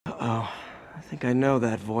think I know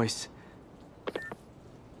that voice.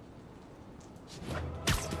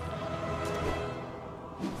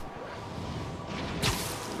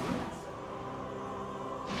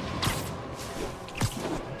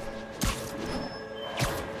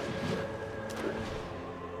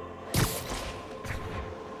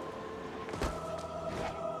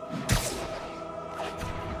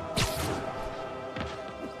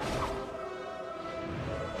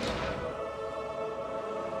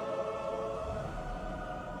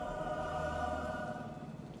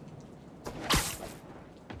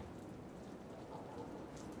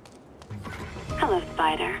 Hello,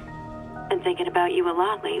 Spider. Been thinking about you a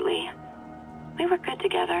lot lately. We were good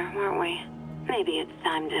together, weren't we? Maybe it's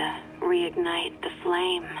time to reignite the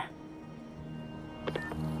flame.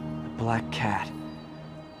 The Black Cat.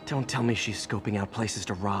 Don't tell me she's scoping out places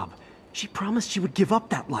to rob. She promised she would give up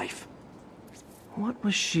that life. What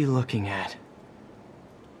was she looking at?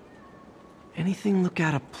 Anything look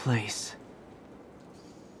out of place?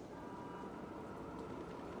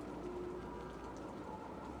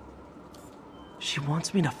 She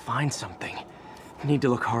wants me to find something. I need to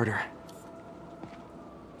look harder.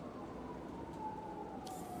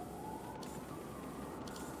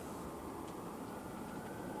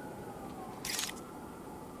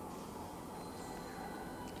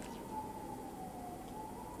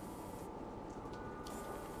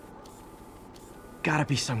 Gotta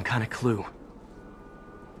be some kind of clue.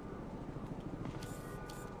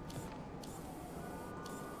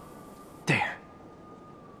 There.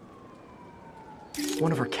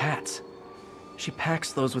 One of her cats. She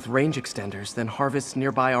packs those with range extenders, then harvests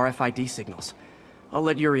nearby RFID signals. I'll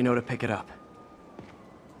let Yuri know to pick it up.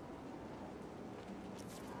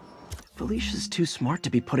 Felicia's too smart to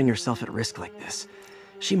be putting herself at risk like this.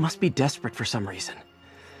 She must be desperate for some reason.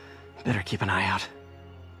 Better keep an eye out.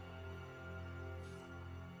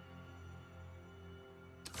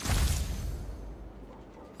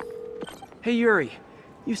 Hey Yuri,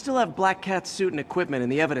 you still have Black Cat's suit and equipment in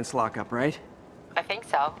the evidence lockup, right? I think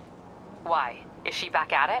so. Why? Is she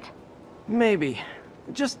back at it? Maybe.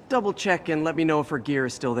 Just double check and let me know if her gear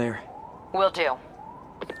is still there. Will do.